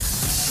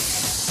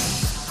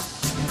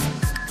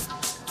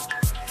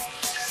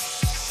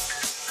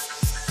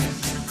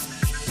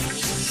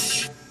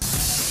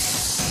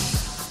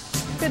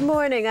Good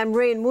morning, I'm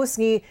Rain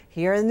Musngi.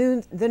 Here are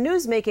the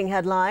news-making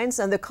headlines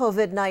on the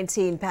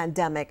COVID-19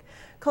 pandemic.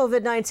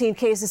 COVID-19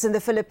 cases in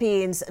the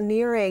Philippines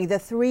nearing the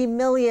 3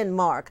 million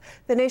mark.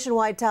 The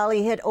nationwide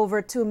tally hit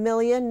over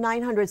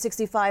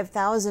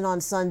 2,965,000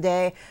 on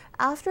Sunday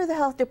after the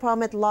health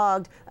department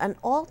logged an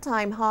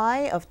all-time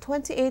high of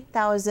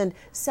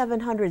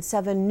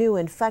 28,707 new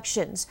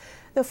infections.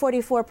 The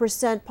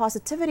 44%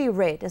 positivity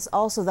rate is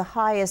also the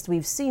highest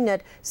we've seen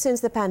it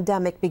since the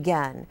pandemic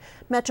began.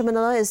 Metro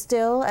Manila is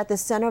still at the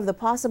center of the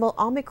possible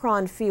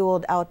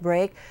Omicron-fueled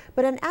outbreak,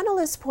 but an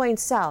analyst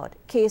points out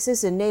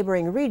cases in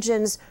neighboring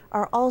regions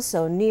are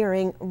also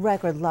nearing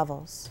record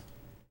levels.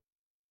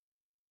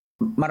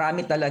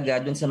 Marami talaga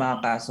dun sa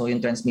mga kaso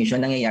yung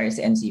transmission nangyayari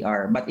sa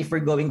NCR. But if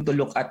we're going to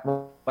look at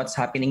what's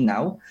happening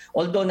now,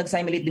 although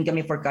nag-simulate din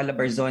kami for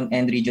Calabarzon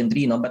and Region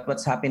 3, no, but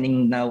what's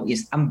happening now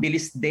is ang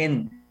bilis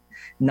din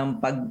ng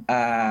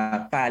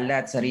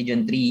pagkalat sa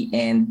Region 3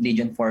 and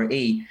Region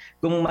 4A.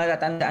 Kung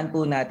matatandaan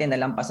po natin,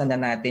 nalampasan na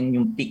natin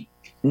yung peak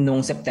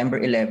nung September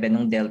 11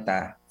 ng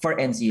Delta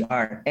for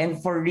NCR. And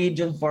for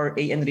Region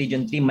 4A and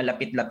Region 3,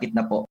 malapit-lapit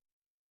na po.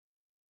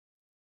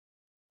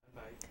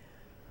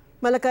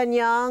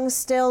 Malacanang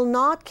still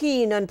not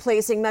keen on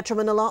placing Metro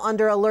Manila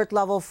under Alert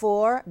Level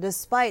 4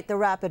 despite the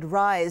rapid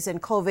rise in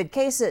COVID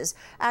cases.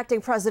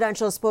 Acting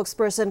presidential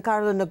spokesperson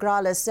Carlo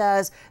Nograles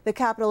says the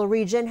capital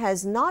region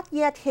has not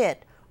yet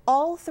hit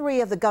all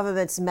three of the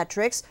government's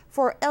metrics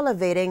for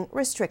elevating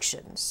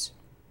restrictions.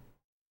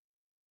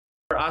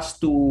 For us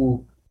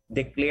to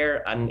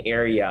declare an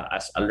area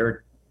as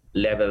Alert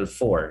Level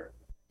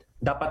 4,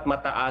 dapat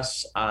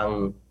mataas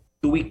ang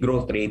 2-week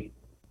growth rate,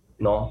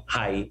 no,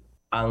 high.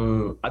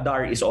 Ang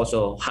ADAR is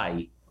also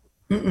high,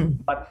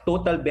 but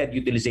total bed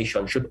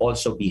utilization should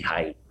also be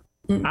high.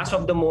 As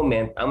of the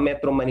moment, ang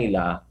Metro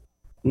Manila,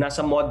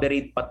 nasa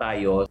moderate pa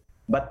tayo,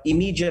 but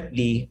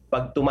immediately,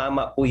 pag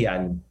tumama po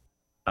yan,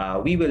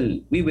 we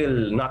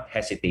will not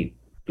hesitate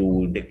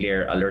to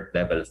declare Alert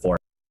Level 4.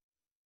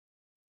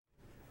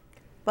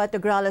 But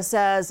Nograles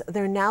says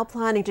they're now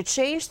planning to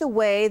change the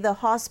way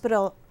the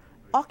hospital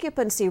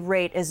occupancy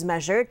rate is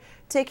measured,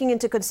 taking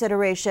into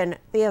consideration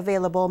the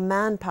available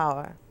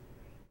manpower.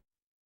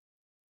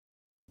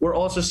 We're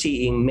also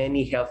seeing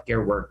many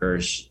healthcare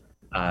workers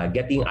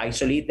getting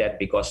isolated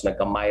because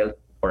nagka-mild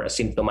or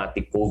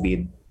asymptomatic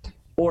COVID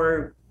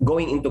or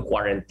going into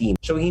quarantine.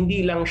 So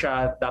hindi lang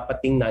siya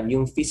dapat tingnan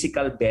yung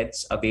physical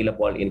beds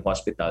available in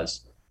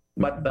hospitals,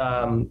 but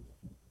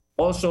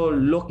also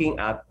looking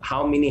at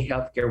how many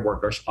healthcare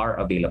workers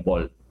are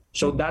available.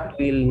 So that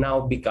will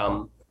now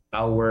become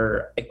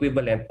our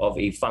equivalent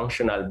of a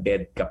functional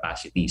bed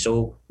capacity.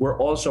 So we're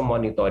also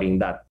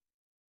monitoring that.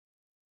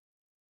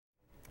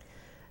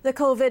 The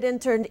COVID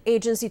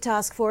Interagency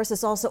Task Force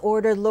has also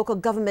ordered local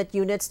government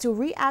units to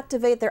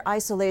reactivate their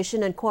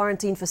isolation and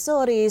quarantine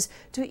facilities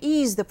to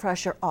ease the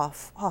pressure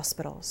off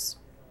hospitals.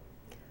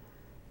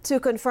 Two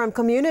confirmed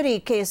community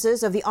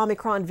cases of the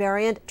Omicron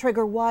variant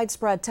trigger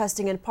widespread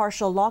testing and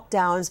partial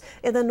lockdowns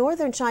in the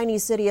northern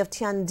Chinese city of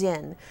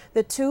Tianjin.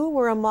 The two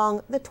were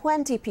among the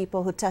 20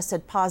 people who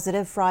tested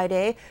positive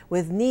Friday,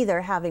 with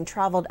neither having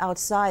traveled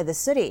outside the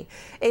city.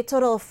 A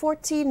total of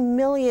 14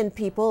 million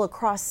people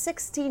across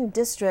 16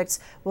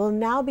 districts will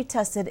now be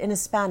tested in a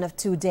span of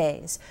 2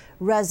 days.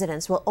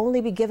 Residents will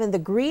only be given the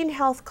green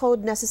health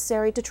code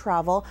necessary to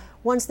travel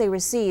once they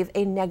receive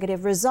a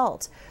negative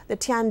result. The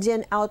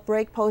Tianjin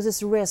outbreak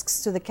poses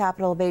risks to the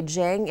capital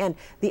Beijing and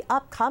the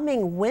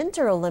upcoming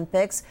Winter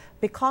Olympics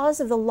because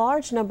of the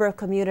large number of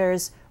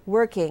commuters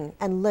working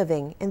and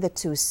living in the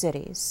two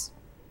cities.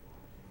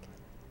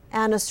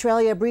 And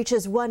Australia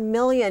breaches 1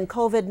 million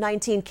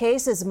COVID-19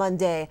 cases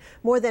Monday.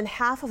 More than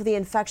half of the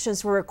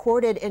infections were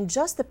recorded in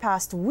just the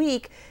past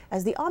week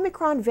as the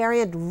Omicron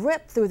variant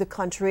ripped through the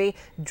country,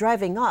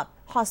 driving up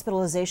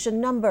hospitalization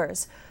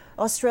numbers.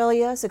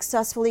 Australia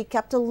successfully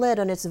kept a lid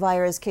on its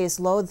virus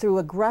caseload through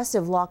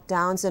aggressive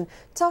lockdowns and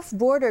tough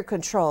border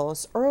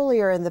controls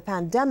earlier in the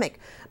pandemic,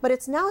 but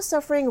it's now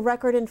suffering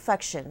record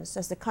infections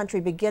as the country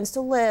begins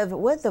to live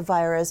with the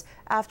virus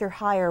after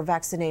higher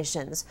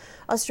vaccinations.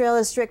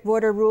 Australia's strict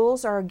border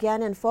rules are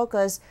again in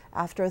focus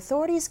after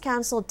authorities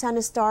canceled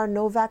tennis star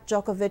Novak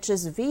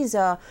Djokovic's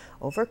visa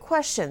over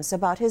questions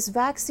about his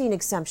vaccine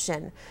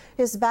exemption.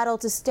 His battle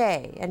to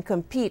stay and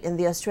compete in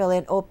the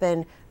Australian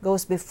Open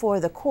goes before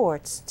the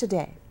courts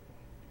today.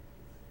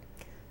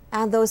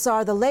 And those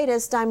are the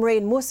latest. I'm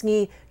Rain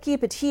Musngi.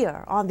 Keep it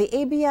here on the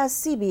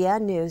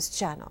ABS-CBN News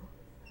Channel.